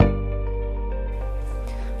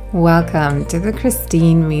Welcome to the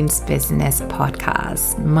Christine Means Business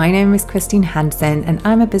podcast. My name is Christine Hansen and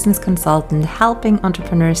I'm a business consultant helping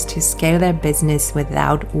entrepreneurs to scale their business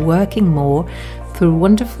without working more through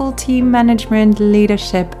wonderful team management,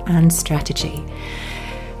 leadership, and strategy.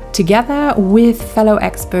 Together with fellow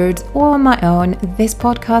experts or on my own, this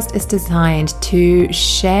podcast is designed to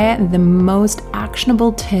share the most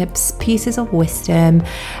actionable tips, pieces of wisdom,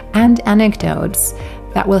 and anecdotes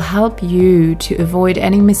that will help you to avoid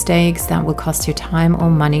any mistakes that will cost you time or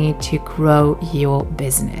money to grow your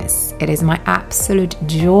business. It is my absolute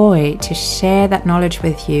joy to share that knowledge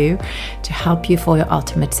with you to help you for your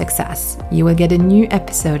ultimate success. You will get a new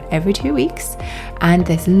episode every 2 weeks, and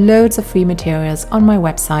there's loads of free materials on my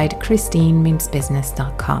website,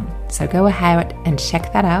 christinemeansbusiness.com. So go ahead and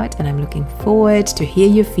check that out, and I'm looking forward to hear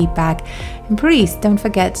your feedback. And please don't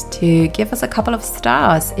forget to give us a couple of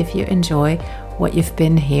stars if you enjoy what you've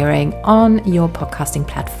been hearing on your podcasting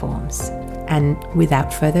platforms. And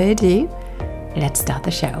without further ado, let's start the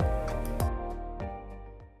show.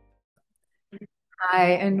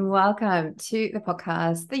 Hi, and welcome to the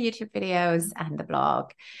podcast, the YouTube videos, and the blog.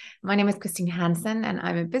 My name is Christine Hansen, and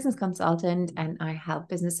I'm a business consultant, and I help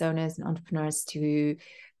business owners and entrepreneurs to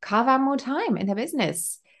carve out more time in their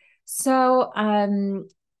business. So,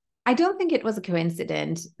 I don't think it was a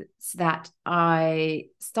coincidence that I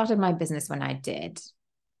started my business when I did.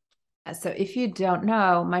 So if you don't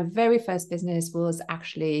know, my very first business was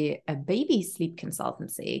actually a baby sleep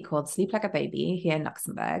consultancy called Sleep Like a Baby here in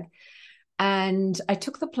Luxembourg. And I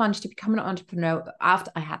took the plunge to become an entrepreneur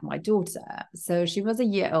after I had my daughter. So she was a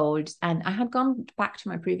year old and I had gone back to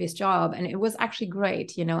my previous job and it was actually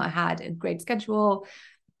great. You know, I had a great schedule.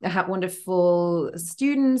 I had wonderful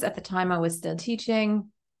students. At the time I was still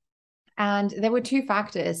teaching. And there were two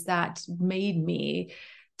factors that made me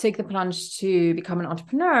take the plunge to become an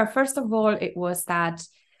entrepreneur. First of all, it was that,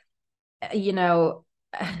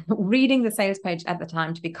 reading the sales page at the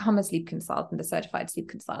time to become a sleep consultant, a certified sleep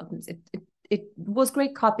consultant, it was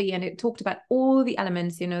great copy and it talked about all the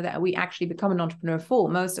elements, that we actually become an entrepreneur for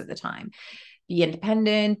most of the time. Be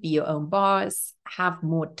independent, be your own boss, have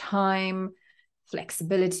more time,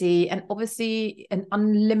 flexibility, and obviously an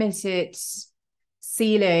unlimited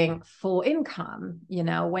ceiling for income.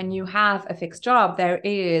 When you have a fixed job, there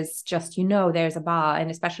is just, there's a bar. And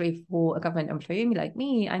especially for a government employee like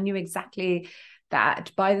me, I knew exactly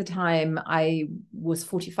that by the time I was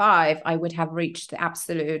 45, I would have reached the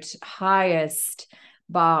absolute highest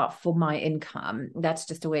bar for my income. That's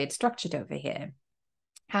just the way it's structured over here.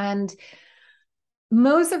 And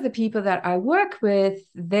most of the people that I work with,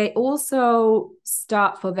 they also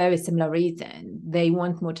start for a very similar reason. They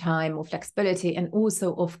want more time, more flexibility. And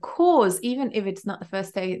also, of course, even if it's not the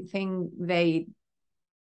first thing they,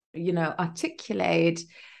 articulate,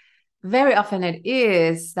 very often it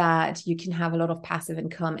is that you can have a lot of passive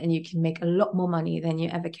income and you can make a lot more money than you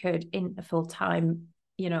ever could in a full-time,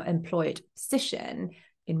 employed position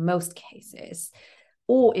in most cases.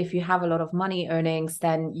 Or if you have a lot of money earnings,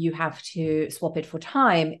 then you have to swap it for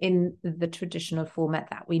time in the traditional format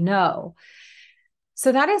that we know.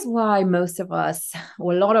 So that is why most of us,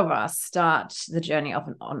 or a lot of us, start the journey of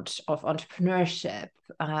entrepreneurship,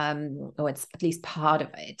 or it's at least part of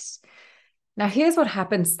it. Now, here's what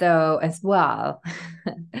happens though as well.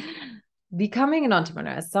 Becoming an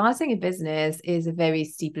entrepreneur, starting a business is a very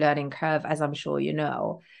steep learning curve, as I'm sure you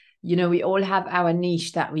know. We all have our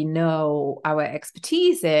niche that we know our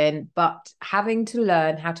expertise in, but having to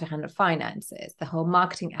learn how to handle finances, the whole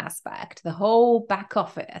marketing aspect, the whole back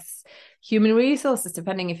office, human resources,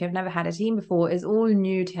 depending if you've never had a team before, is all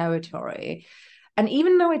new territory. And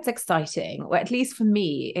even though it's exciting, or at least for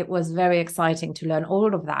me, it was very exciting to learn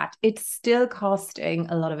all of that, it's still costing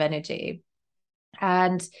a lot of energy.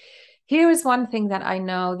 And here is one thing that I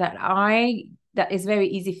know that is very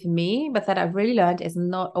easy for me, but that I've really learned is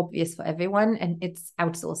not obvious for everyone. And it's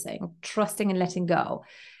outsourcing, trusting and letting go.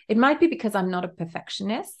 It might be because I'm not a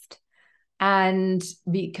perfectionist and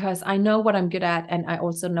because I know what I'm good at. And I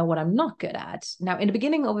also know what I'm not good at. Now, in the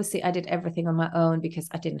beginning, obviously, I did everything on my own because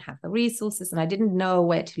I didn't have the resources and I didn't know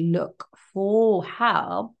where to look for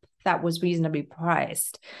help that was reasonably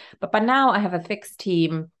priced. But by now I have a fixed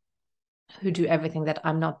team who do everything that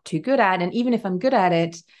I'm not too good at. And even if I'm good at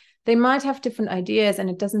it, they might have different ideas, and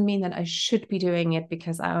it doesn't mean that I should be doing it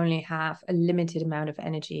because I only have a limited amount of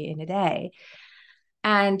energy in a day.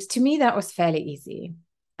 And to me, that was fairly easy.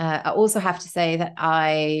 I also have to say that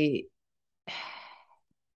I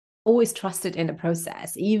always trusted in the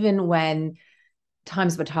process, even when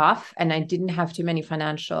times were tough and I didn't have too many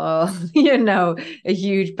financial, a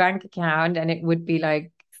huge bank account, and it would be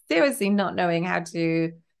like seriously not knowing how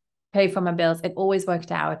to pay for my bills. It always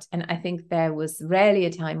worked out. And I think there was rarely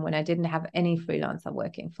a time when I didn't have any freelancer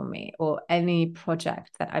working for me or any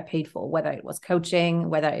project that I paid for, whether it was coaching,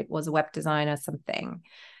 whether it was a web designer, something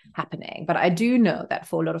happening. But I do know that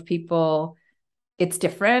for a lot of people, it's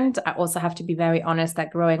different. I also have to be very honest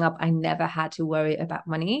that growing up, I never had to worry about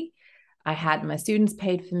money. I had my students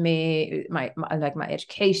paid for me, my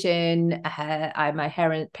education.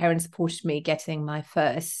 My parents supported me getting my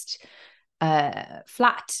first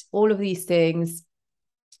flat, all of these things.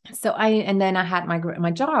 And then I had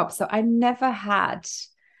my job. So I never had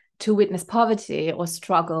to witness poverty or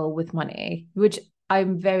struggle with money, which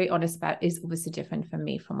I'm very honest about is obviously different for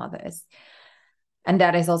me from others. And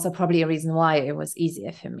that is also probably a reason why it was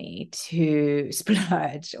easier for me to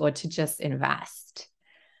splurge or to just invest.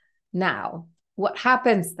 Now, what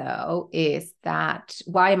happens though is that,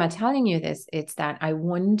 why am I telling you this? It's that I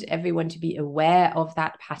want everyone to be aware of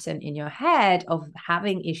that pattern in your head of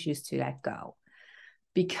having issues to let go.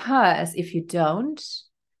 Because if you don't,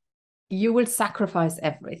 you will sacrifice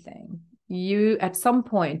everything. You, at some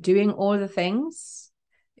point, doing all the things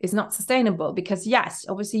is not sustainable because, yes,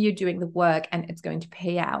 obviously you're doing the work and it's going to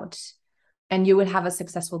pay out and you will have a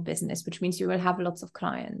successful business, which means you will have lots of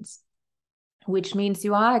clients, which means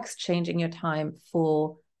you are exchanging your time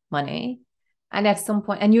for money. And at some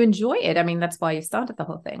point, and you enjoy it. I mean, that's why you started the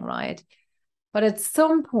whole thing, right? But at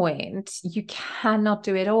some point, you cannot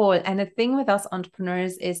do it all. And the thing with us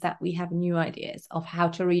entrepreneurs is that we have new ideas of how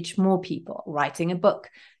to reach more people, writing a book,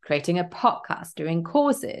 creating a podcast, doing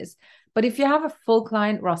courses. But if you have a full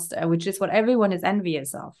client roster, which is what everyone is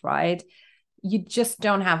envious of, right? You just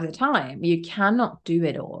don't have the time. You cannot do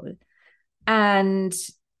it all. And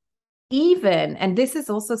this is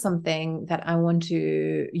also something that I want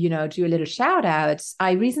to, do a little shout out.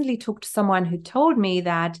 I recently talked to someone who told me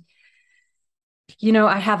that,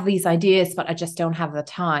 I have these ideas, but I just don't have the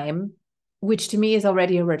time, which to me is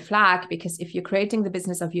already a red flag, because if you're creating the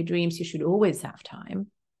business of your dreams, you should always have time.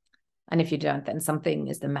 And if you don't, then something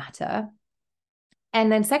is the matter.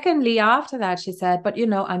 And then secondly, after that, she said, but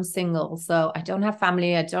I'm single, so I don't have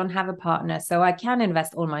family, I don't have a partner, so I can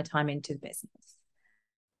invest all my time into the business.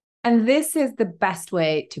 And this is the best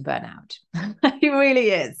way to burn out. It really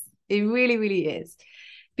is. It really, really is.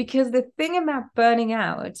 Because the thing about burning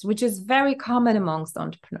out, which is very common amongst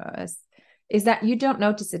entrepreneurs, is that you don't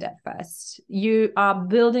notice it at first. You are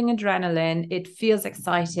building adrenaline. It feels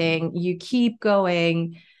exciting. You keep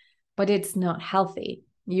going, but it's not healthy.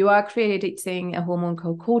 You are creating a hormone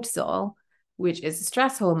called cortisol, which is a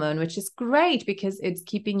stress hormone, which is great because it's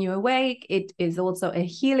keeping you awake. It is also a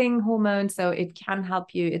healing hormone, so it can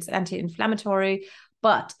help you. It's anti-inflammatory,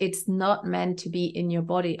 but it's not meant to be in your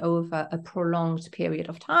body over a prolonged period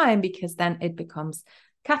of time, because then it becomes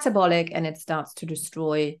catabolic and it starts to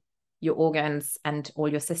destroy your organs and all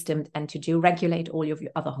your systems and to deregulate all of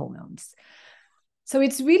your other hormones. So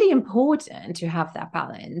it's really important to have that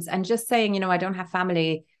balance. And just saying, I don't have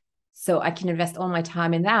family, so I can invest all my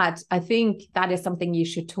time in that, I think that is something you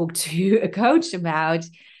should talk to a coach about,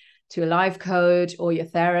 to a life coach or your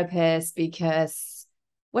therapist, because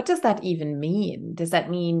what does that even mean? Does that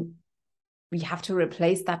mean you have to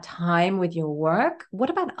replace that time with your work? What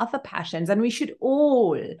about other passions? And we should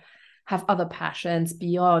all have other passions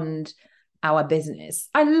beyond our business.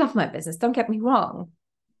 I love my business, don't get me wrong,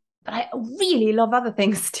 but I really love other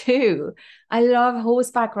things too. I love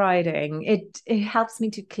horseback riding. It helps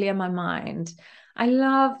me to clear my mind. I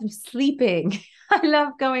love sleeping. I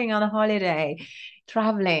love going on a holiday,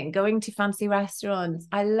 traveling, going to fancy restaurants.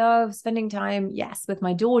 I love spending time, yes, with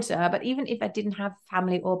my daughter, but even if I didn't have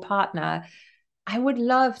family or partner, I would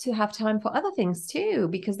love to have time for other things too,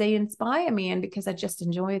 because they inspire me and because I just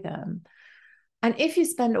enjoy them. And if you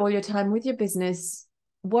spend all your time with your business,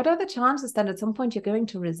 what are the chances that at some point you're going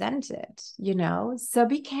to resent it, So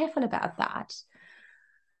be careful about that.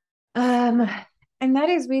 And that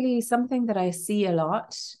is really something that I see a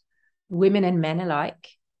lot, women and men alike,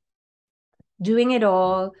 doing it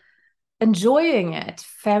all, enjoying it,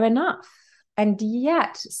 fair enough, and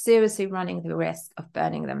yet seriously running the risk of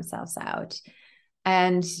burning themselves out.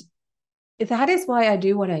 And that is why I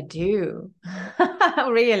do what I do.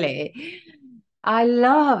 Really. I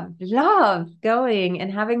love going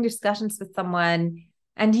and having discussions with someone.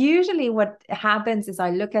 And usually what happens is I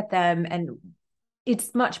look at them, and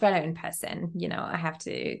it's much better in person. I have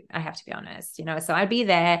to be honest, so I'd be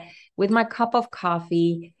there with my cup of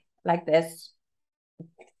coffee like this,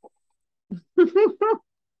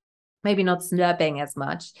 maybe not slurping as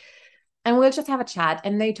much. And we'll just have a chat,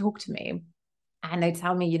 and they talk to me. And they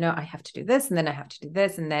tell me, I have to do this, and then I have to do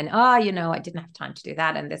this, and then, I didn't have time to do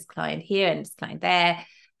that, and this client here and this client there.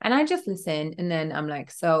 And I just listen, and then I'm like,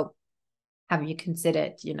 so have you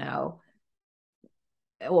considered,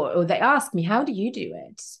 or they ask me, how do you do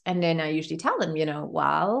it? And then I usually tell them,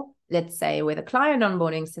 well, let's say with a client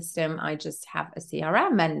onboarding system, I just have a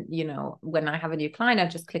CRM. And, when I have a new client, I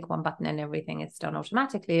just click one button and everything is done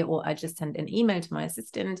automatically. Or I just send an email to my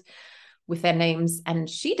assistant with their names and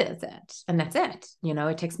she does it. And that's it.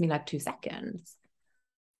 It takes me like 2 seconds.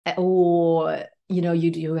 Or,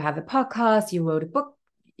 you do have a podcast, you wrote a book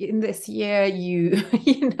in this year, you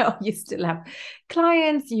still have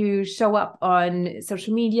clients, you show up on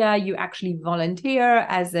social media, you actually volunteer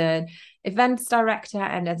as an events director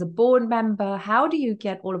and as a board member. How do you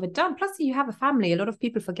get all of it done? Plus you have a family. A lot of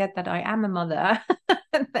people forget that I am a mother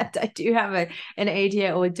that I do have an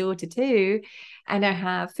 8-year-old daughter too, and I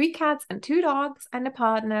have 3 cats and 2 dogs and a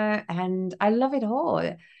partner, and I love it all.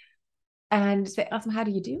 And they ask me, how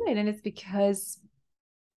do you do it? And it's because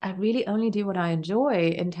I really only do what I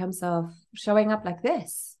enjoy in terms of showing up like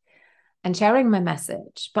this and sharing my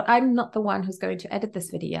message. But I'm not the one who's going to edit this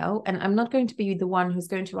video, and I'm not going to be the one who's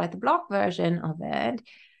going to write the blog version of it,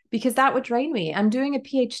 because that would drain me. I'm doing a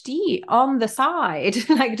PhD on the side,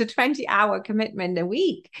 like the 20-hour commitment a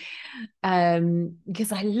week,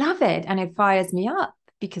 because I love it and it fires me up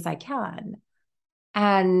because I can.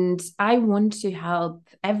 And I want to help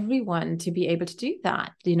everyone to be able to do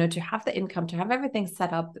that, to have the income, to have everything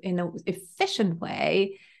set up in an efficient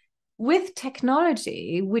way with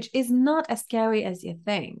technology, which is not as scary as you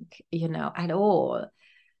think, at all.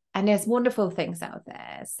 And there's wonderful things out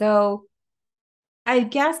there. So I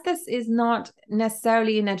guess this is not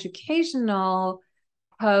necessarily an educational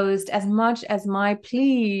post as much as my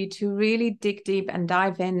plea to really dig deep and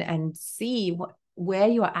dive in and see where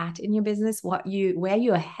you are at in your business, where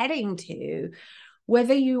you are heading to,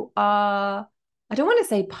 whether you are, I don't want to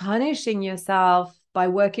say punishing yourself by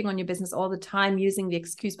working on your business all the time using the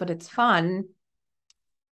excuse, but it's fun.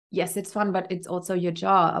 Yes, it's fun, but it's also your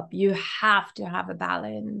job. You have to have a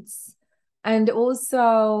balance. And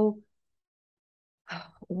also,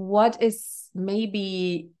 what is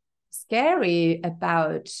maybe scary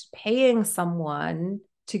about paying someone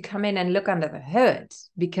to come in and look under the hood,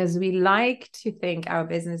 because we like to think our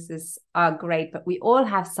businesses are great, but we all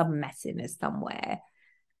have some messiness somewhere.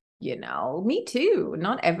 Me too.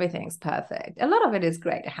 Not everything's perfect. A lot of it is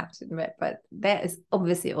great, I have to admit, but there is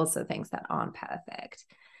obviously also things that aren't perfect.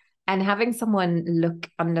 And having someone look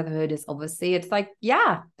under the hood is obviously, it's like,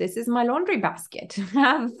 yeah, this is my laundry basket.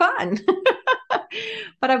 Have fun.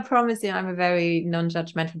 But I promise you, I'm a very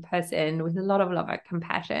non-judgmental person with a lot of love and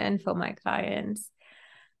compassion for my clients.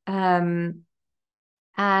 And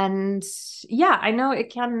yeah, I know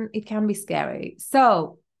it can be scary.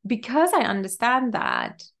 So because I understand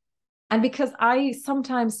that, and because I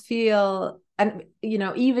sometimes feel, and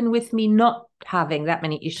even with me not having that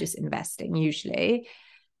many issues investing usually,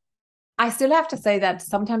 I still have to say that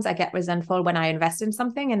sometimes I get resentful when I invest in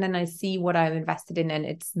something and then I see what I've invested in and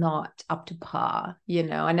it's not up to par,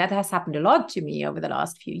 and that has happened a lot to me over the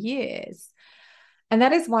last few years. And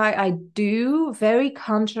that is why I do, very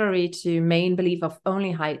contrary to main belief of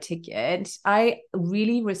only high ticket, I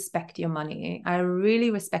really respect your money. I really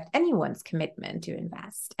respect anyone's commitment to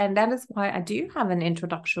invest. And that is why I do have an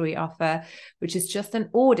introductory offer, which is just an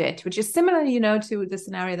audit, which is similar, to the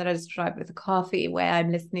scenario that I described with the coffee, where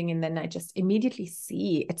I'm listening and then I just immediately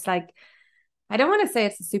see. It's like, I don't want to say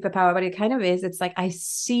it's a superpower, but it kind of is. It's like I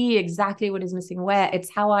see exactly what is missing where. It's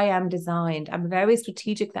how I am designed. I'm very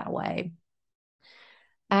strategic that way.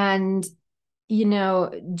 And,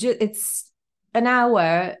 it's an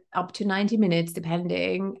hour up to 90 minutes,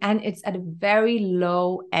 depending. And it's at a very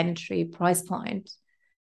low entry price point.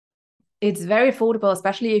 It's very affordable,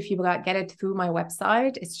 especially if you get it through my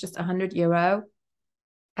website. It's just €100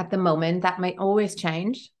 at the moment. That may always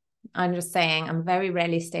change. I'm just saying, I'm very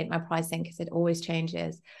rarely state my pricing because it always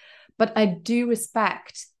changes. But I do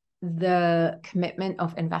respect the commitment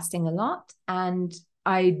of investing a lot. And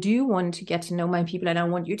I do want to get to know my people, and I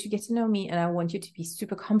want you to get to know me, and I want you to be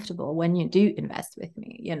super comfortable when you do invest with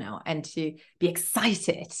me, and to be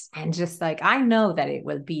excited and just like, I know that it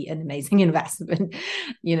will be an amazing investment,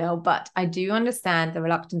 but I do understand the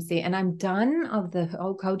reluctancy, and I'm done of the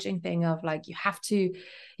whole coaching thing of like, you have to,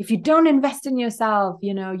 if you don't invest in yourself,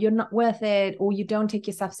 you're not worth it, or you don't take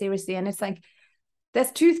yourself seriously. And it's like,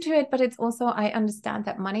 there's truth to it, but it's also, I understand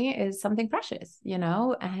that money is something precious,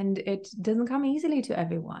 and it doesn't come easily to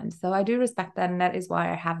everyone. So I do respect that. And that is why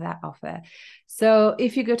I have that offer. So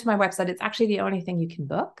if you go to my website, it's actually the only thing you can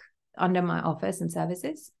book under my offers and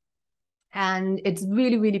services. And it's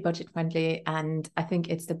really, really budget friendly. And I think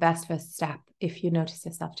it's the best first step if you notice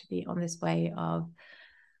yourself to be on this way of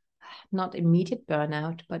not immediate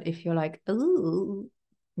burnout, but if you're like, ooh,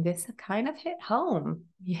 this kind of hit home,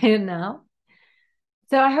 you know?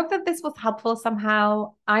 So I hope that this was helpful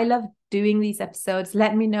somehow. I love doing these episodes.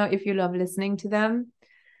 Let me know if you love listening to them.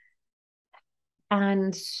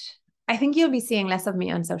 And I think you'll be seeing less of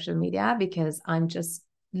me on social media because I'm just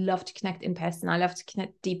love to connect in person. I love to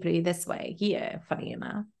connect deeply this way here, funny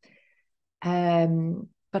enough.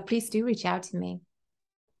 But please do reach out to me.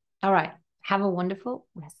 All right. Have a wonderful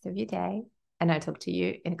rest of your day. And I'll talk to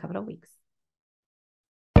you in a couple of weeks.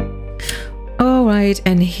 All right,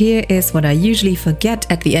 and here is what I usually forget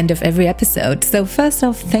at the end of every episode. So first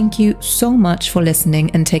off, thank you so much for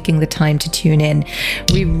listening and taking the time to tune in.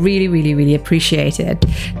 We really, really, really appreciate it.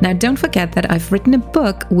 Now, don't forget that I've written a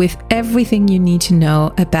book with everything you need to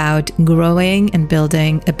know about growing and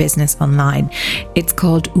building a business online. It's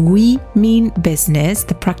called We Mean Business,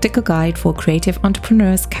 the practical guide for creative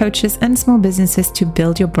entrepreneurs, coaches, and small businesses to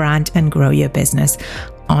build your brand and grow your business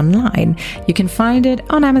online. You can find it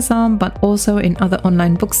on Amazon, but also in other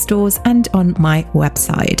online bookstores and on my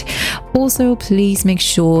website. Also, please make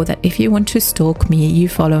sure that if you want to stalk me, you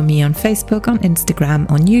follow me on Facebook, on Instagram,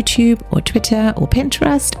 on YouTube, or Twitter, or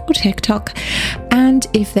Pinterest, or TikTok. And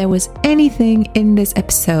if there was anything in this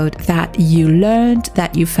episode that you learned,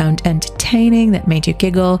 that you found entertaining, that made you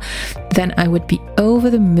giggle, then I would be over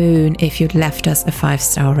the moon if you'd left us a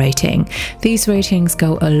 5-star rating. These ratings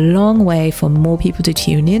go a long way for more people to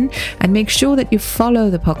tune in, and make sure that you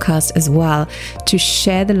follow the podcast as well to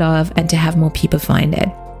share the love and to have more people find it.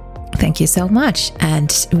 Thank you so much,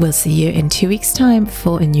 and we'll see you in 2 weeks' time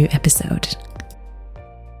for a new episode.